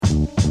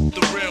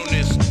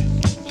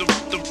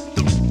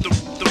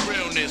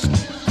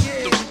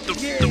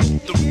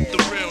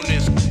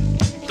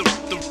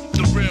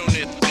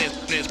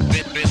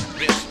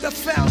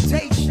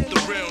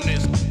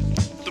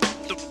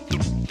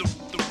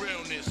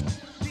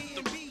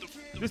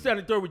This is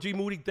the third with G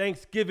Moody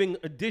Thanksgiving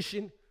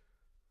edition.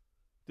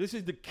 This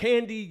is the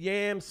Candied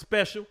Yams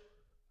special.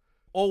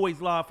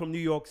 Always live from New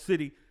York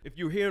City. If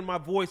you're hearing my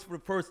voice for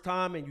the first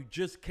time and you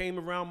just came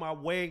around my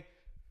way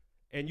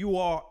and you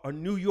are a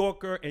New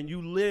Yorker and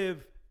you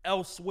live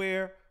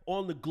elsewhere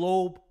on the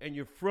globe and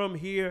you're from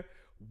here,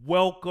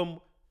 welcome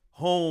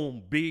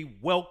home, B.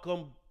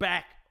 Welcome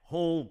back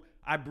home.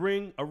 I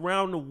bring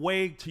Around the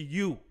Way to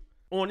you.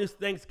 On this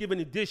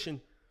Thanksgiving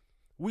edition,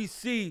 we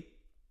see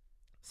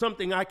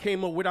something I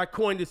came up with. I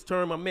coined this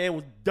term. My man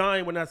was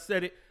dying when I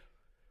said it.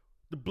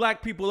 The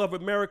black people of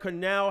America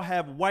now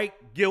have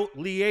white guilt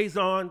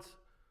liaisons.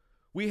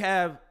 We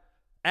have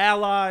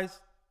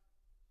allies.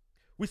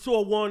 We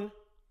saw one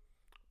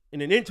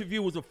in an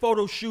interview. It was a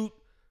photo shoot.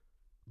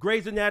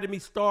 Grey's Anatomy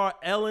star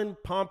Ellen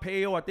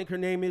Pompeo, I think her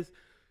name is.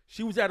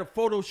 She was at a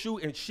photo shoot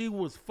and she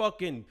was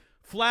fucking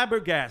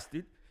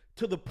flabbergasted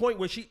to the point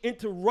where she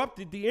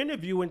interrupted the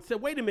interview and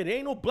said, wait a minute,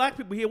 ain't no black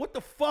people here. What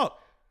the fuck?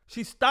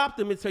 She stopped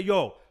him and said,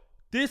 yo,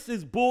 this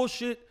is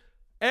bullshit.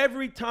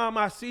 Every time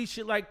I see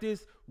shit like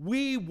this,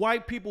 we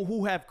white people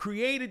who have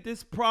created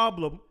this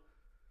problem,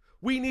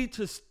 we need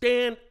to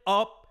stand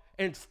up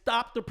and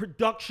stop the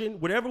production,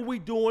 whatever we're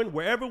doing,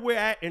 wherever we're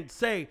at, and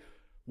say,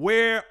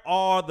 where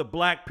are the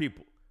black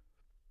people?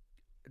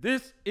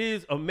 This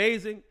is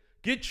amazing.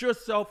 Get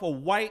yourself a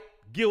white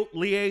guilt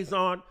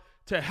liaison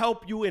to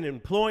help you in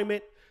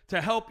employment,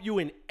 to help you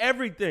in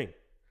everything.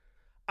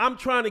 I'm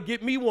trying to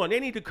get me one. They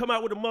need to come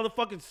out with a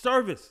motherfucking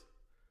service.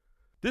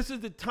 This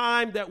is the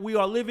time that we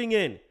are living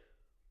in.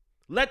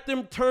 Let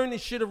them turn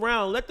this shit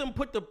around. Let them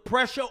put the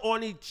pressure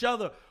on each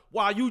other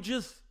while you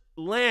just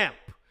lamp.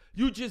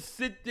 You just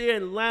sit there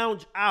and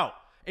lounge out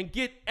and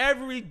get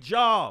every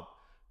job.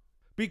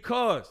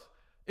 Because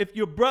if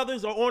your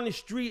brothers are on the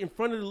street in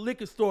front of the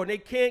liquor store and they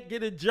can't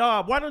get a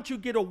job, why don't you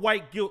get a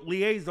white guilt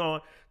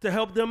liaison to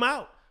help them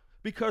out?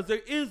 Because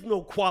there is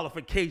no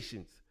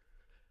qualifications.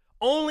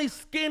 Only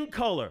skin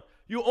color.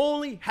 You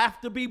only have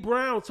to be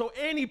brown. So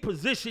any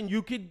position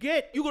you could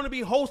get, you're going to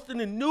be hosting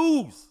the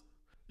news.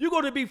 You're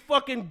going to be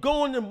fucking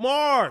going to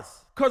Mars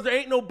because there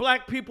ain't no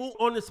black people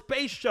on the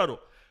space shuttle.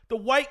 The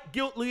white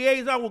guilt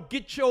liaison will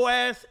get your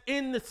ass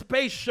in the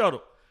space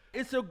shuttle.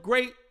 It's a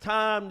great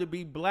time to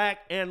be black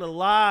and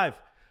alive.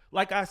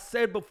 Like I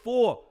said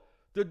before,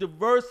 the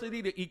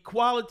diversity, the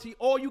equality,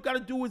 all you got to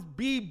do is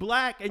be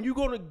black and you're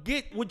going to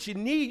get what you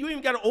need. You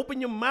ain't got to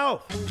open your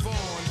mouth. Move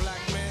on,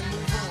 black man,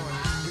 move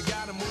on. We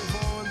got to move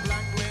on,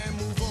 black man,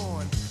 move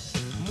on.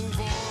 Move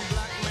on,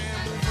 black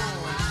man, move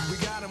on. We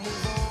got to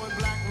move on,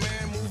 black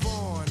man, move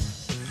on.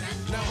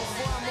 Now,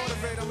 before I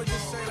motivate, I'm going to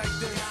just say like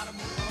this.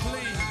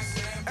 Please,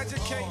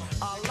 educate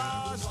our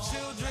lost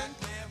children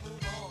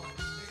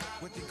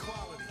with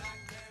equality.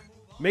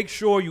 Make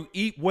sure you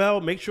eat well.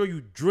 Make sure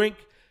you drink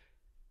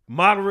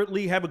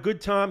moderately. Have a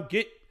good time.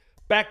 Get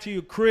back to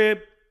your crib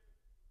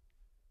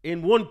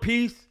in one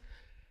piece.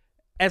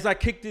 As I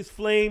kick these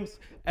flames,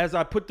 as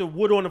I put the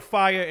wood on the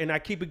fire and I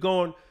keep it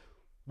going,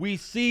 we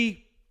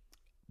see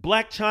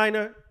Black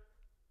China.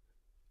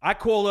 I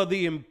call her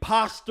the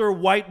imposter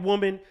white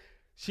woman.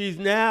 She's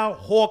now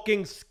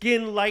hawking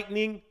skin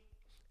lightening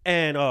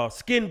and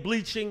skin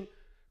bleaching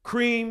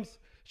creams.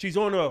 She's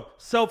on a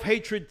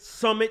self-hatred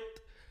summit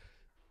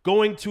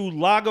going to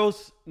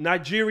Lagos,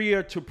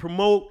 Nigeria to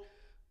promote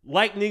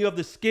lightening of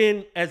the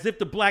skin as if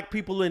the black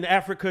people in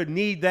Africa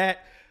need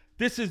that.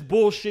 This is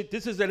bullshit.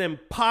 This is an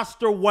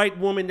imposter white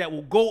woman that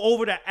will go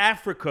over to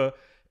Africa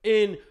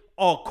in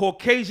a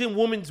Caucasian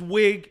woman's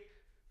wig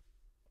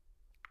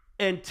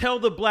and tell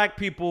the black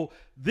people,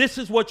 this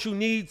is what you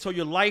need so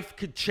your life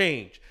could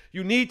change.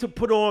 You need to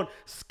put on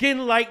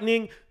skin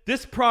lightening,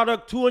 this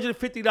product,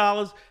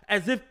 $250,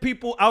 as if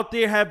people out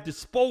there have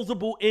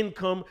disposable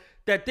income,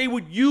 that they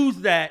would use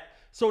that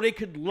so they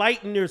could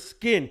lighten their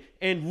skin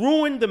and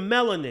ruin the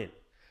melanin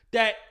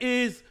that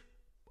is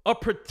a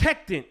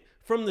protectant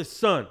from the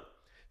sun.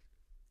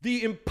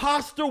 The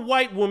imposter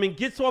white woman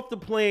gets off the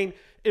plane,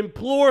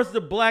 implores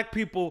the black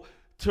people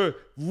to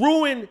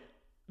ruin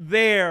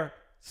their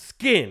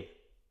skin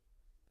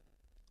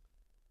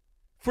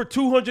for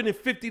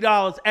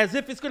 $250 as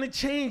if it's going to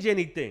change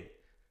anything.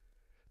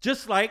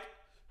 Just like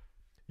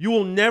you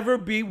will never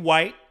be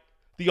white.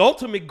 The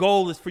ultimate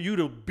goal is for you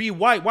to be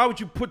white. Why would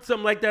you put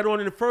something like that on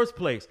in the first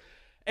place?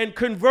 And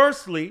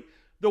conversely,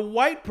 the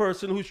white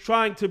person who's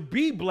trying to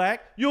be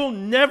black, you'll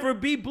never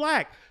be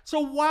black.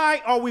 So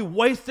why are we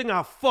wasting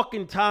our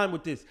fucking time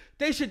with this?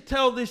 They should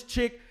tell this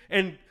chick,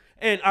 and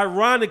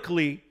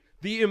ironically,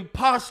 the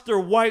imposter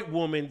white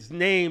woman's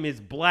name is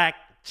Black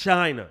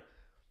China.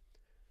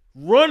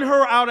 Run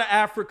her out of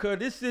Africa.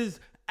 This is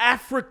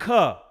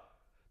Africa.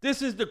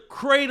 This is the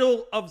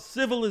cradle of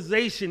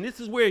civilization.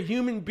 This is where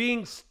human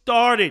beings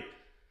started.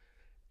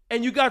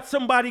 And you got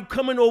somebody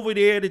coming over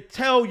there to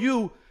tell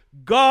you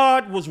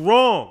God was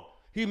wrong.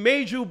 He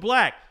made you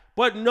black.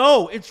 But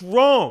no, it's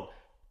wrong.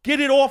 Get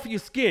it off your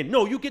skin.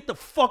 No, you get the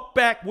fuck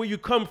back where you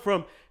come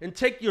from and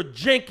take your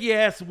janky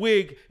ass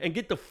wig and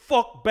get the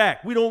fuck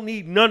back. We don't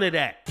need none of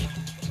that.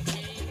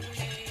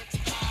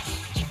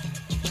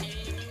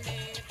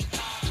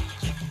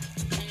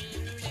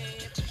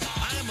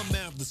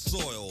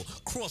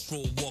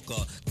 crossroad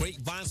walker,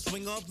 grapevine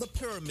swinger, the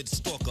pyramid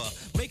stalker,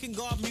 making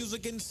God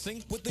music in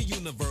sync with the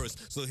universe.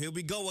 So here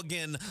we go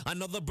again,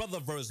 another brother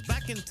verse,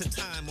 back into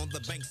time on the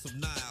banks of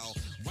Nile,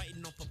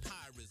 writing on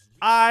papyrus.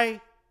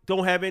 I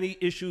don't have any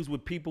issues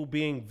with people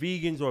being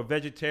vegans or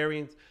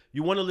vegetarians.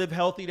 You want to live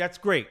healthy, that's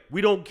great.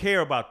 We don't care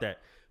about that.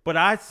 But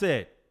I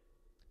said,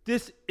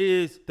 this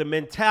is the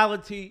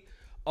mentality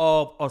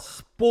of a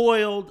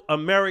spoiled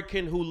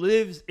American who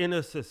lives in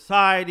a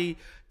society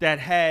that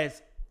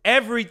has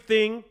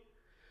everything.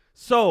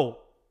 So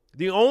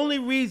the only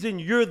reason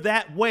you're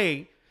that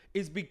way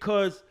is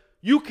because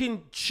you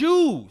can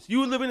choose.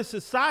 You live in a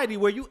society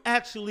where you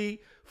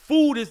actually,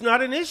 food is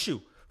not an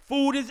issue.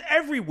 Food is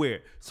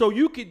everywhere. So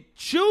you can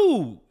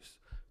choose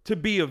to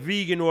be a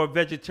vegan or a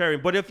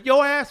vegetarian. But if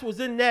your ass was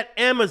in that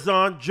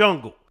Amazon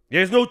jungle,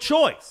 there's no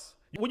choice.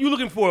 What you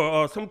looking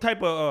for? Some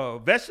type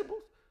of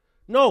vegetables?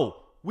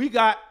 No, we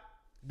got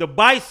the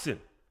bison.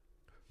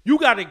 You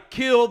got to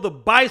kill the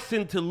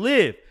bison to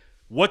live.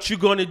 What you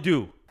gonna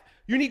do?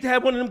 You need to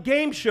have one of them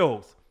game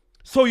shows.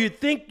 So you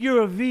think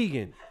you're a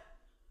vegan.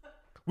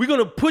 We're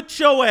gonna put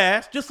your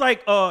ass, just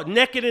like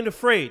Naked and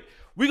Afraid,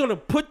 we're gonna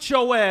put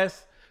your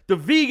ass, the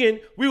vegan,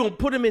 we're gonna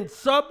put him in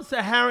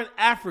sub-Saharan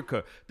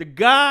Africa. The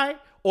guy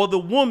or the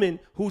woman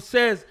who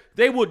says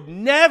they would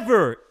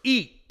never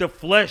eat the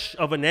flesh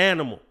of an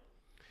animal.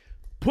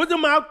 Put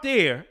them out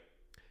there,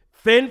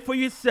 fend for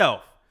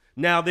yourself.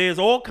 Now, there's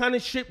all kind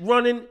of shit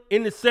running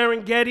in the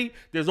Serengeti.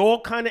 There's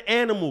all kind of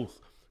animals,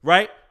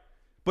 right?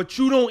 But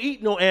you don't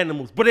eat no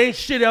animals, but ain't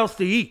shit else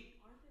to eat.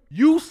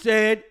 You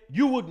said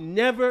you would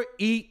never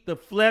eat the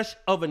flesh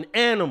of an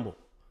animal.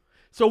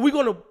 So we're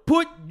going to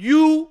put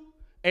you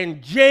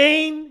and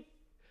Jane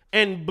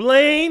and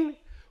Blaine,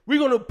 we're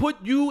going to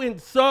put you in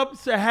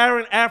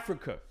sub-Saharan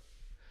Africa.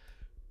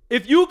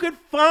 If you could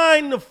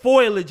find the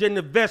foliage and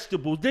the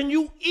vegetables, then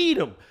you eat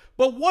them.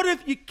 But what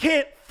if you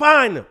can't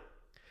find them?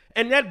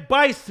 And that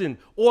bison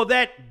or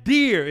that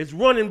deer is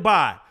running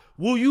by.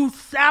 Will you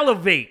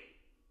salivate?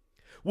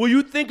 Will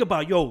you think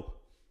about, yo,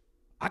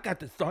 I got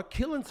to start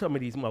killing some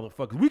of these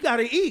motherfuckers. We got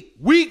to eat.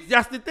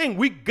 That's the thing.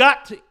 We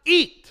got to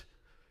eat.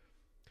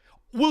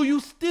 Will you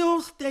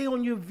still stay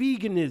on your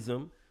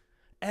veganism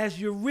as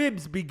your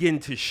ribs begin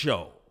to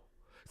show?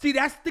 See,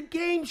 that's the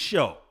game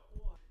show.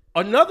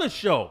 Another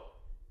show.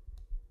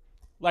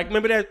 Like,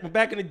 remember that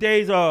back in the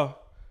days,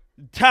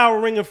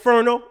 Towering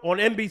Inferno on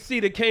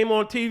NBC that came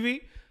on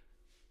TV?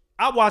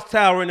 I watched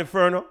Towering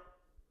Inferno.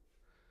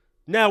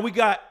 Now we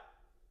got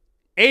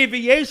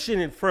Aviation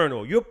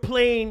Inferno. Your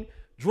plane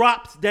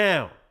drops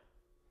down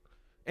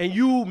and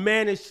you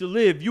manage to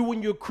live, you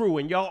and your crew,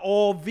 and y'all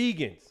all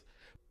vegans.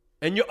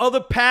 And your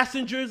other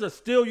passengers are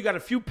still, you got a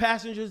few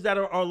passengers that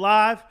are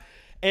alive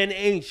and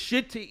ain't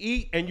shit to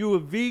eat, and you a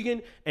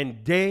vegan,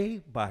 and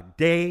day by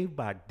day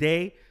by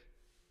day,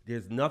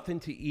 there's nothing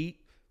to eat.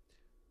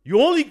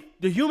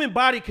 The human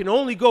body can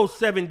only go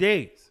 7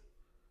 days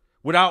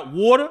without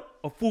water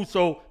or food.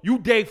 So you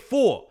day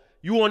 4,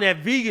 you on that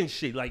vegan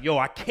shit, like, yo,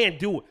 I can't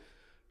do it.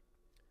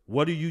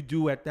 What do you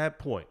do at that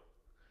point?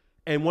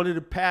 And one of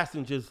the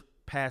passengers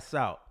pass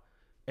out,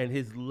 and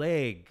his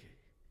leg,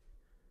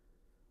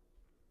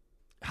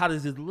 how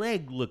does his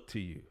leg look to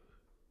you?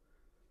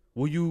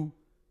 Will you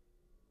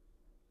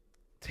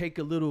take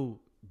a little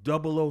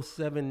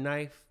 007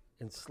 knife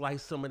and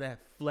slice some of that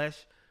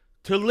flesh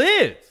to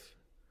live?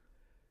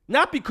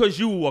 Not because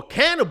you were a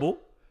cannibal,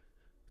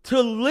 to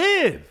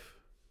live.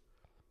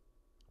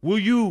 Will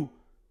you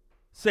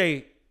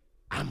say,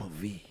 I'm a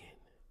vegan?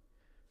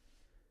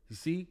 You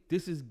see,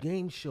 this is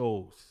game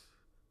shows.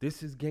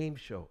 This is game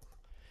show.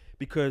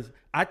 Because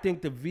I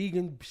think the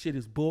vegan shit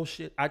is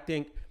bullshit. I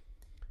think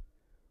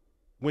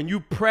when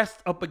you pressed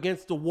up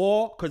against the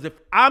wall, because if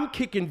I'm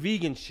kicking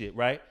vegan shit,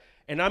 right,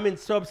 and I'm in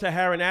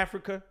sub-Saharan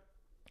Africa,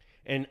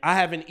 and I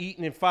haven't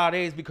eaten in 5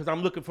 days because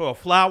I'm looking for a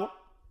flower,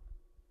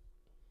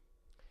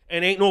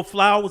 and ain't no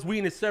flowers, we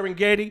in the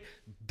Serengeti,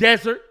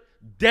 desert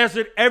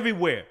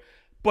everywhere.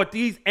 But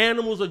these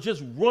animals are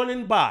just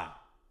running by,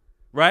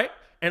 right?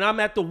 And I'm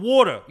at the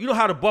water. You know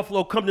how the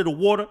buffalo come to the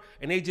water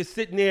and they just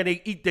sitting there and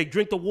they eat, they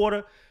drink the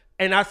water?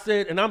 And I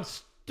said, and I'm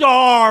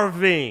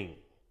starving.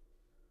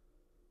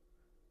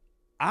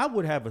 I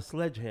would have a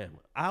sledgehammer.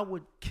 I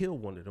would kill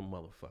one of them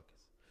motherfuckers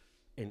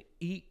and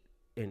eat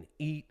and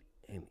eat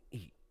and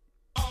eat.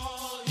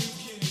 All you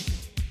can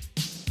eat.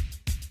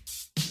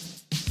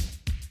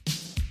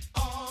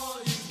 All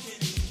you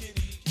can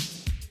eat.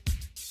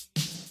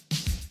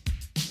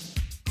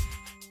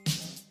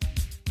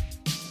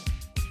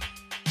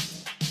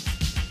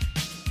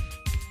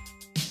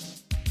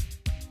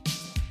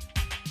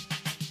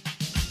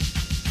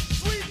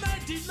 Sweet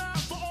 99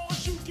 for all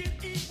you can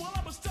eat while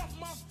I'ma stuff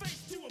my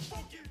face to a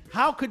funky.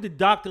 How could the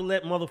doctor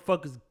let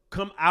motherfuckers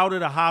come out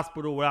of the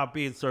hospital without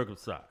being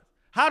circumcised?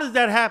 How does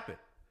that happen?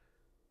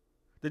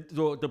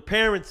 The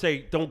parents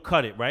say, don't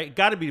cut it, right? It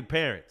got to be the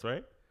parents,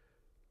 right?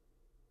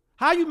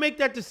 How you make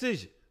that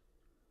decision?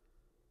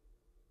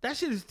 That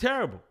shit is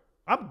terrible.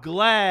 I'm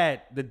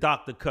glad the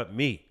doctor cut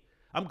me.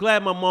 I'm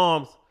glad my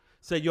mom's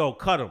said, yo,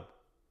 cut him.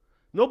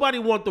 Nobody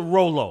want the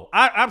Rolo.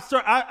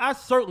 I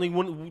certainly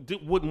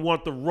wouldn't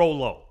want the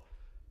Rolo.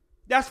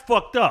 That's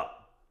fucked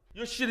up.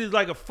 Your shit is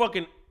like a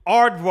fucking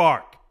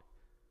aardvark.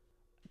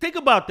 Think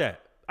about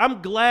that.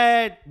 I'm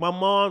glad my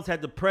mom's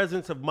had the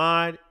presence of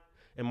mind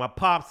and my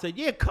pops said,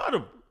 yeah, cut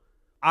them.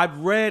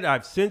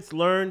 I've since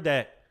learned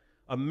that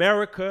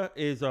America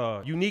is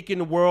unique in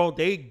the world.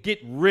 They get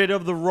rid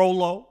of the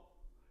Rolo.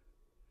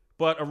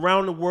 But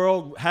around the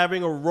world,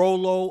 having a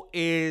Rolo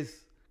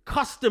is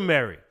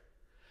customary.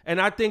 And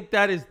I think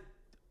that is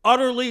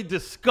utterly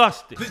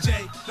disgusting. The J,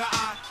 the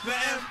I, the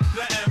M,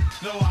 the M,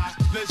 the Y,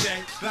 the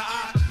J, the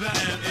I, the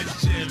M.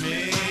 It's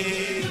Jimmy.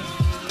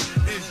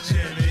 It's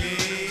Jimmy.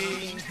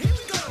 Here we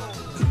go.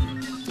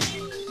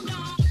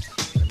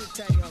 Let me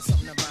tell y'all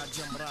something about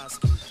Jim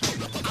Broski.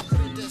 I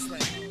put it this way.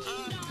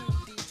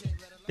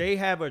 They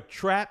have a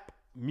trap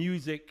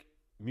music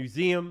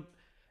museum,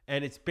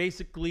 and it's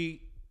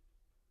basically,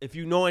 if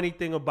you know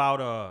anything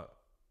about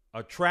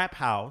a trap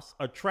house,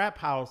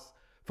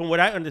 from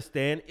what I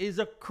understand, is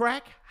a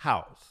crack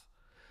house.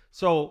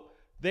 So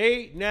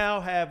they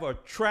now have a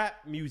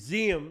trap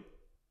museum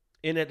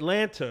in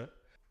Atlanta,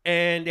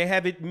 and they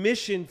have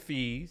admission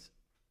fees.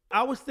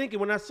 I was thinking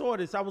when I saw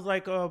this, I was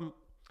like,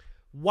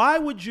 why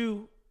would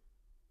you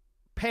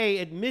pay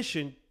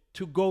admission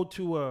to go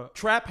to a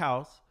trap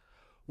house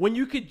when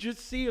you could just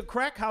see a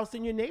crack house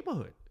in your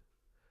neighborhood?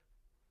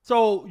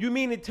 So you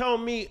mean to tell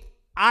me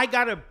I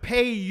gotta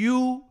pay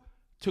you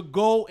to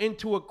go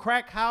into a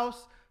crack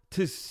house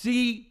to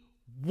see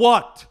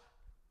what?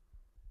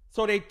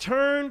 So they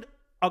turned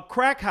a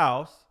crack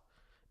house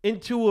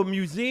into a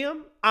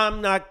museum.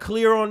 I'm not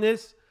clear on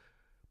this,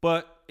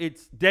 but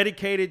it's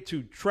dedicated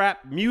to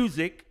trap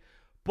music.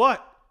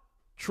 But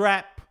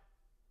trap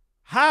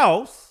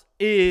house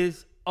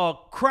is a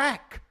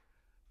crack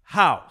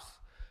house.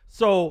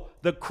 So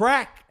the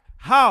crack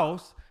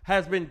house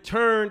has been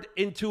turned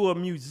into a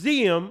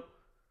museum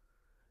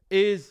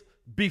is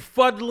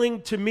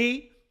befuddling to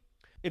me.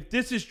 If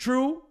this is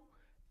true,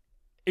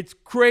 it's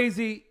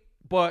crazy,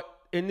 but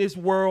in this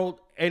world,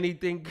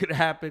 anything could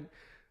happen.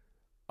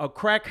 A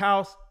crack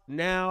house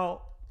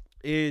now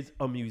is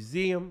a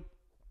museum.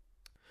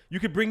 You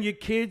could bring your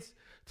kids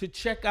to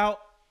check out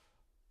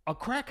a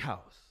crack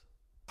house,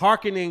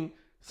 hearkening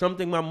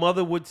something my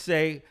mother would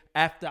say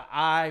after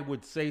I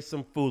would say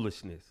some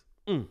foolishness.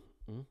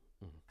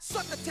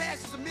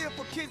 Succotash is a meal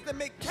for kids that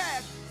make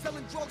cash,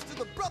 selling drugs to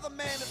the brother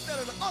man instead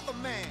of the other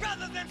man.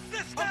 Rather than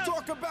sister. I'm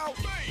talking about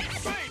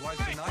twice the night. Twice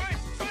the night.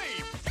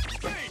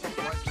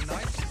 Twice the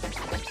night.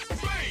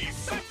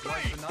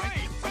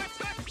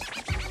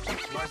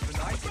 Twice the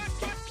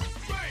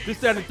night. This,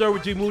 that, and the third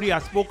with G Moody. I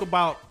spoke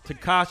about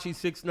Tekashi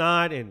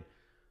 6ix9ine, and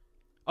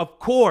of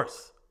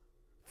course,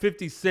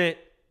 50 Cent,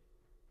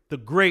 the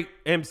great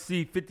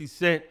MC 50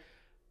 Cent,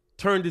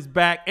 turned his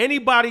back.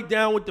 Anybody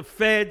down with the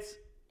feds,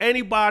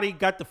 anybody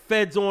got the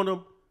feds on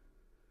them,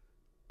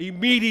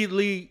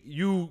 immediately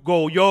you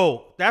go,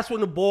 yo, that's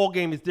when the ball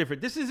game is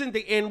different. This isn't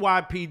the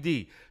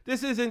NYPD.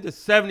 This isn't the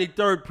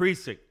 73rd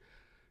precinct.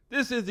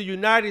 This is the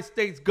United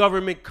States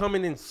government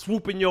coming and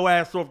swooping your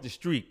ass off the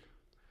street.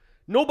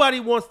 Nobody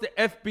wants the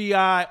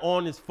FBI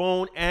on his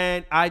phone,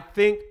 and I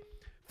think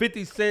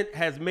 50 Cent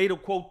has made a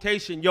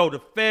quotation, yo, the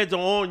feds are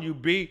on you,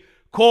 B.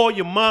 Call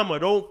your mama,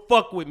 don't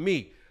fuck with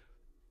me.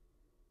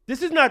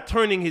 This is not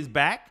turning his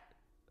back.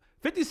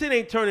 50 Cent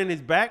ain't turning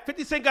his back.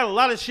 50 Cent got a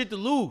lot of shit to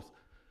lose.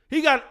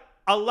 He got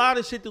a lot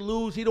of shit to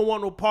lose. He don't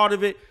want no part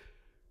of it.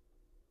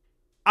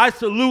 I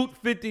salute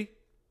 50.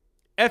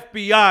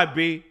 FBI,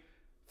 B.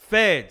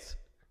 Feds.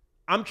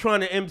 I'm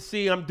trying to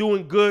MC. I'm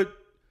doing good.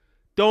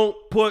 Don't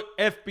put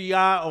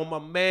FBI on my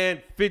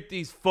man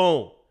 50's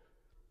phone.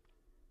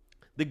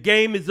 The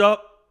game is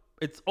up.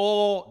 It's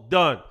all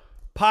done.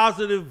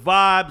 Positive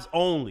vibes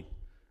only.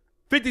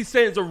 50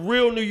 Cent is a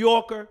real New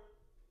Yorker.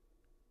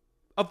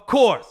 Of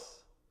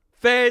course.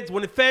 Feds,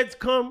 when the feds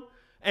come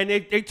and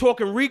they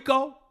talking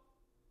RICO,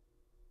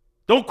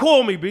 don't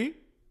call me, B.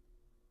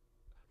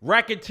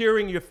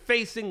 Racketeering, you're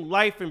facing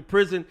life in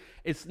prison.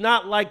 It's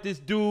not like this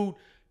dude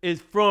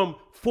is from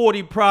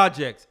 40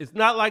 projects. It's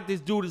not like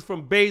this dude is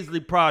from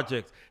Baisley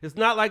projects. It's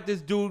not like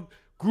this dude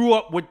grew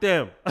up with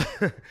them.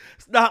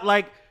 It's not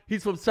like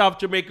he's from South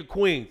Jamaica,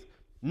 Queens.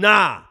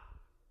 Nah.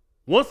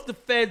 Once the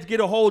feds get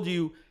a hold of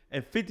you,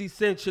 and 50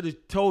 Cent should have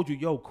told you,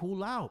 yo,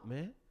 cool out,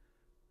 man.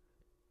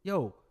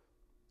 Yo,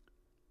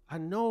 I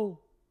know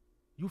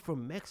you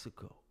from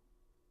Mexico.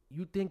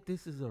 You think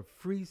this is a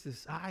free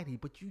society,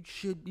 but you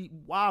should be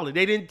wilding.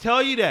 They didn't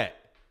tell you that.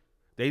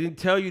 They didn't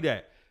tell you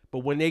that. But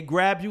when they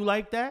grab you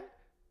like that,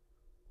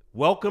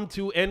 welcome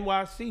to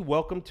NYC.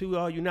 Welcome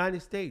to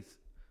United States.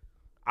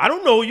 I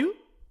don't know you.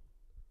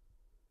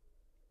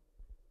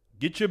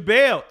 Get your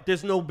bail.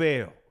 There's no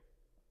bail.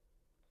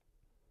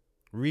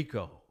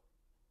 RICO.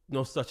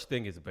 No such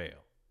thing as bail.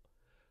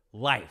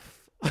 Life.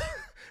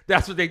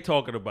 That's what they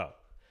talking about.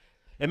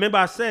 And remember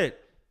I said,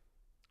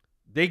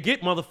 they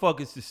get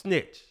motherfuckers to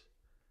snitch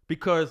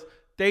because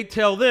they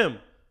tell them,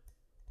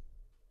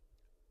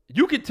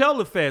 you can tell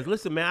the feds,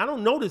 listen, man, I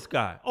don't know this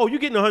guy. Oh, you're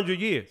getting 100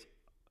 years.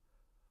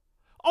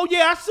 Oh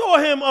yeah, I saw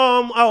him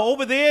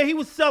over there. He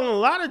was selling a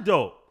lot of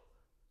dope.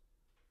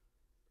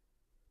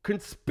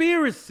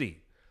 Conspiracy.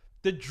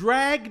 The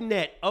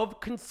dragnet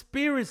of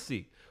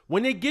conspiracy.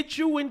 When they get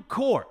you in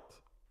court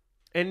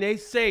and they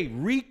say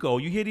RICO,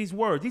 you hear these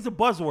words. These are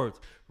buzzwords.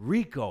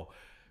 RICO,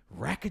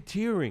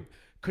 racketeering,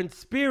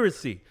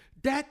 conspiracy.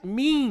 That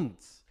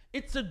means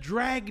it's a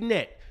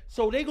dragnet.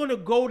 So they're going to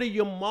go to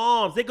your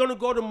moms. They're going to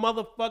go to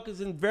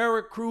motherfuckers in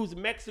Veracruz,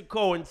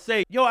 Mexico and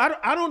say, yo,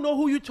 I don't know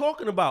who you're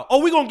talking about.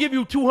 Oh, we're going to give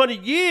you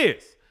 200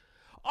 years.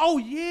 Oh,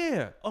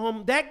 yeah.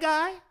 That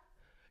guy?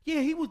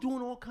 Yeah, he was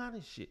doing all kind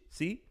of shit.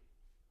 See?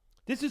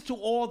 This is to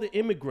all the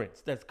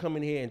immigrants that's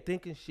coming here and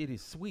thinking shit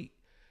is sweet.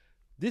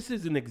 This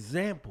is an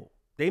example.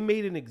 They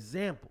made an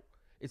example.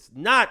 It's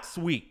not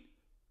sweet.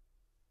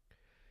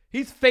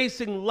 He's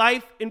facing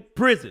life in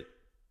prison.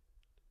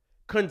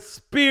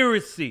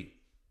 Conspiracy.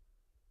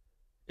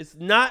 It's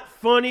not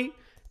funny.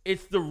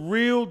 It's the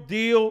real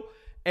deal.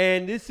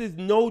 And this is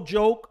no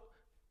joke.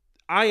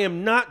 I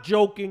am not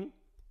joking.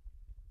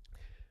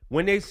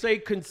 When they say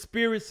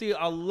conspiracy,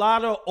 a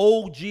lot of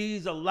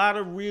OGs, a lot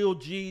of real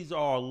G's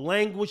are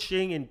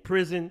languishing in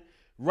prison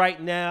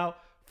right now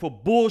for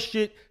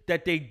bullshit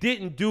that they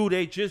didn't do.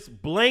 They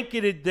just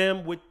blanketed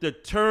them with the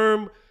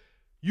term,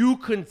 you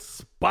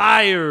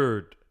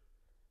conspired.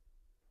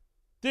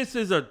 This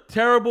is a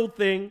terrible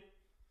thing,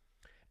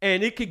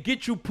 and it could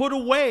get you put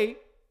away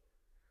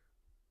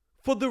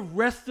for the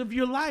rest of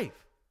your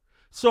life.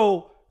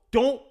 So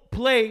don't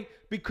play,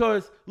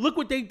 because look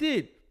what they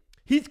did.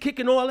 He's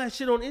kicking all that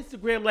shit on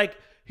Instagram like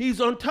he's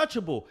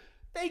untouchable.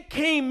 They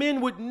came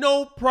in with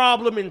no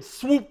problem and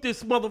swooped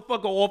this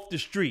motherfucker off the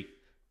street.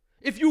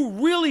 If you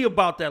really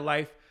about that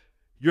life,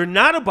 you're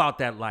not about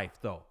that life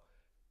though.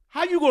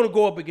 How you gonna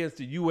go up against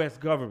the U.S.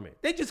 government?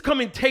 They just come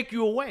and take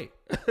you away.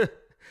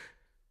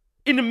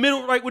 In the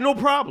middle, right, with no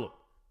problem.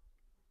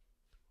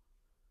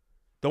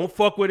 Don't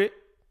fuck with it.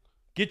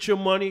 Get your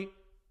money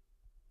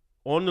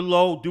on the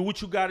low. Do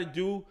what you gotta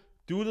do.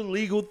 Do the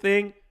legal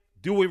thing.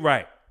 Do it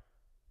right.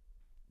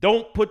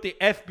 Don't put the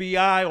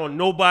FBI on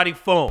nobody's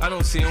phone. I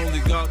don't see only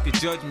God can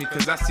judge me,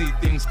 cause I see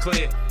things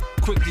clear.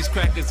 Quick, these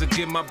crackers will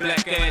give my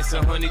black ass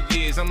 100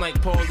 years. I'm like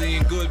Paulie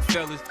and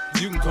Goodfellas,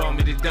 you can call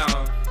me the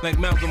Don. Like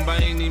Malcolm by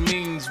any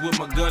means, with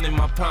my gun in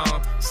my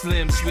palm.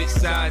 Slim switch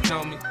sides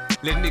on me,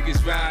 let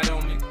niggas ride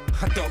on me.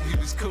 I thought we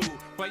was cool,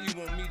 why you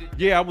want me to?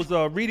 Yeah, I was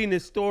reading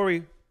this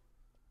story.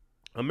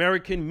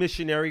 American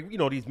missionary, you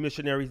know, these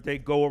missionaries, they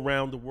go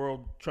around the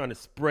world trying to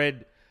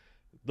spread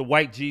the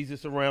white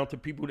Jesus around to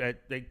people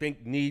that they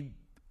think need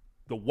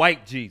the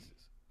white Jesus.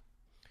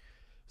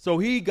 So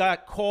he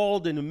got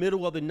called in the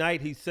middle of the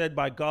night, he said,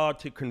 by God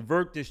to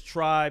convert this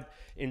tribe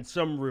in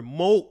some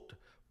remote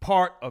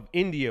part of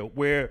India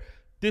where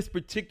this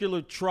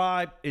particular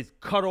tribe is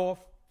cut off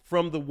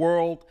from the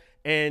world,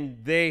 and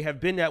they have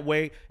been that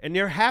way and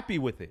they're happy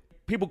with it.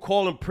 People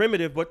call them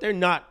primitive, but they're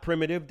not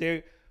primitive.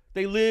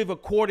 They live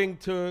according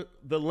to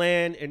the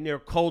land and their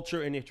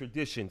culture and their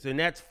traditions, and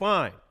that's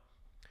fine.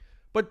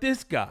 But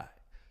this guy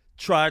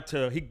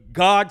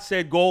God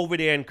said, go over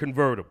there and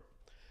convert him.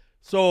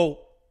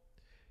 So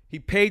he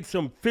paid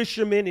some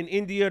fishermen in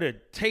India to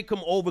take him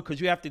over, because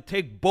you have to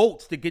take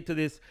boats to get to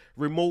this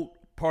remote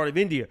part of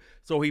India.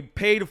 So he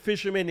paid a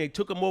fisherman, they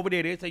took him over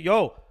there. They said,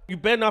 yo, you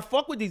better not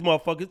fuck with these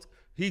motherfuckers.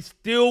 He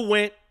still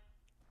went.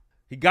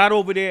 He got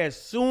over there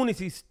as soon as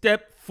he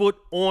stepped foot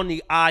on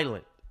the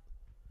island.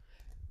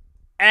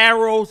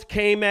 Arrows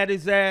came at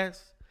his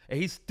ass, and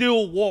he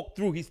still walked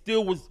through. He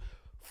still was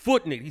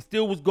footing it. He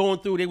still was going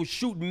through. They were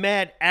shooting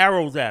mad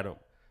arrows at him.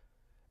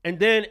 And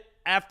then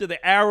after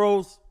the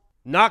arrows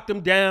knocked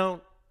him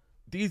down,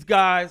 these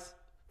guys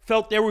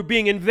felt they were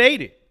being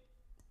invaded.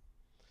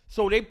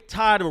 So they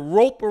tied a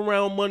rope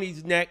around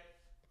Money's neck,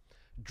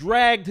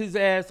 dragged his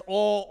ass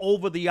all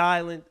over the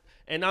island,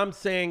 and I'm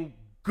saying,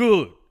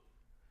 good.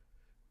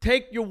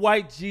 Take your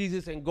white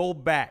Jesus and go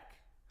back.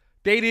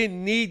 They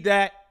didn't need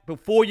that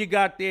before you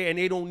got there, and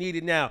they don't need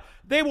it now.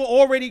 They were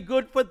already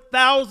good for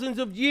thousands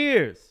of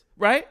years.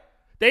 Right?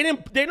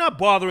 They're not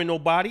bothering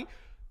nobody.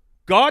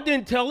 God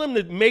didn't tell them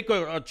to make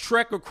a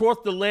trek across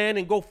the land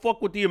and go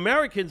fuck with the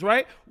Americans,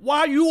 right? Why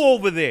are you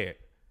over there?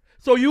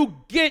 So you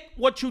get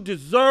what you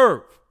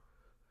deserve.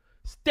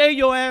 Stay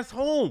your ass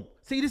home.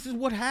 See, this is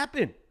what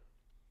happened.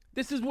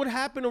 This is what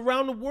happened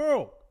around the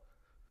world.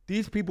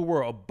 These people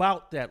were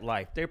about that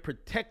life. They're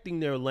protecting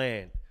their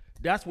land.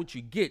 That's what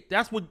you get.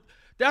 That's what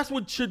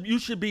you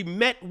should be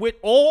met with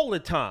all the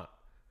time.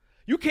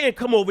 You can't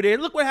come over there.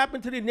 Look what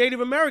happened to the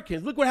Native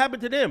Americans. Look what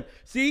happened to them.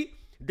 See,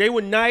 they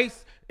were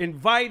nice,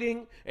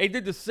 inviting. They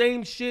did the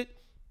same shit.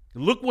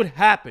 Look what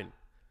happened.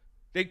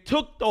 They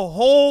took the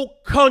whole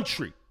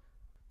country.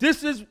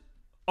 This is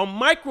a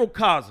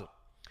microcosm.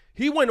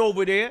 He went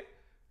over there.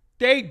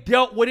 They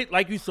dealt with it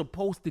like you're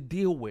supposed to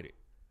deal with it.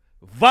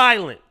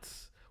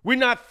 Violence. We're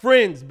not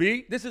friends,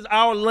 B. This is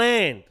our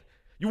land.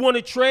 You want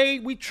to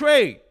trade? We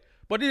trade.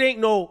 But it ain't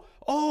no,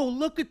 oh,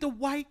 look at the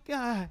white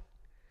guy.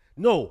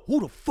 No, who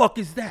the fuck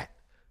is that?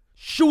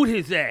 Shoot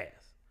his ass.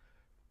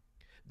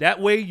 That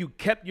way you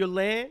kept your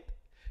land,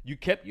 you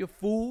kept your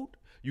food,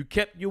 You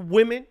kept your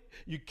women.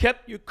 You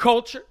kept your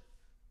culture.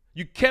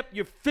 You kept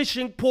your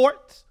fishing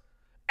ports.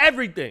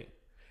 Everything.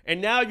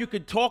 And now you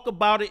can talk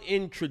about it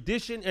in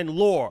tradition and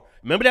lore.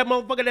 Remember that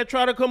motherfucker that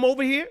tried to come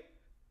over here?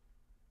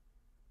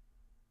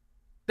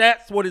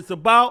 That's what it's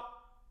about.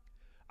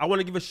 I want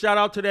to give a shout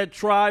out to that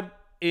tribe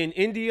in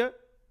India.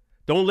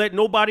 Don't let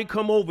nobody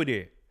come over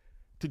there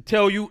to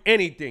tell you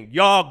anything.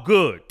 Y'all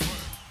good.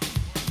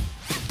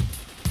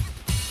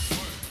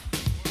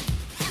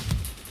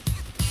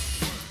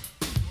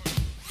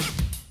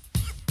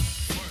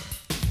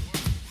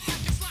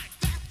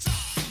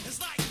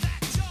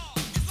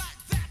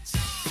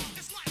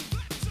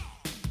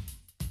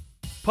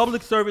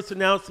 Public service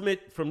announcement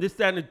from this,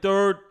 that, and the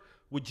third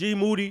with G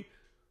Moody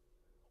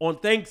on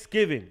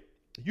Thanksgiving.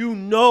 You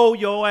know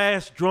your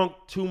ass drunk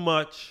too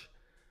much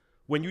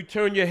when you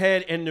turn your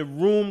head and the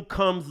room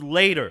comes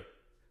later.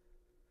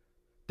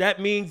 That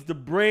means the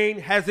brain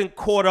hasn't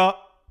caught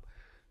up.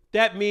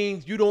 That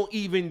means you don't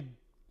even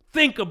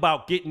think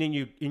about getting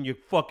in your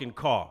fucking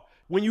car.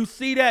 When you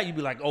see that, you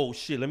be like, oh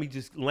shit, let me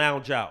just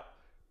lounge out.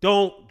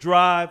 Don't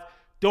drive.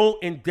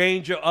 Don't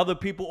endanger other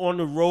people on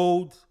the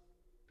roads.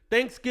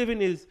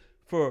 Thanksgiving is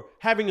for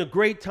having a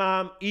great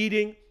time,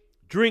 eating,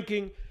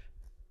 drinking.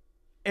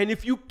 And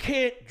if you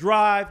can't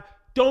drive,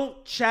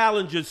 don't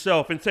challenge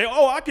yourself and say,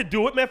 oh, I could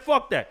do it, man.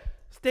 Fuck that.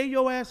 Stay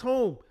your ass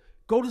home.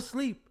 Go to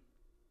sleep.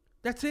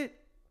 That's it.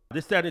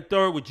 This, that, and the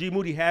third with G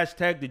Moody,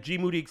 hashtag the G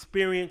Moody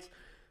experience.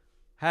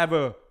 Have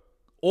a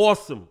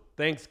awesome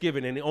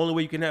Thanksgiving. And the only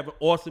way you can have an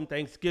awesome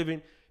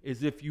Thanksgiving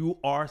is if you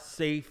are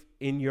safe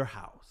in your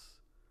house.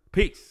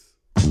 Peace.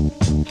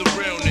 The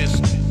realness.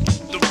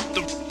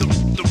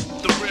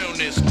 The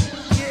realness.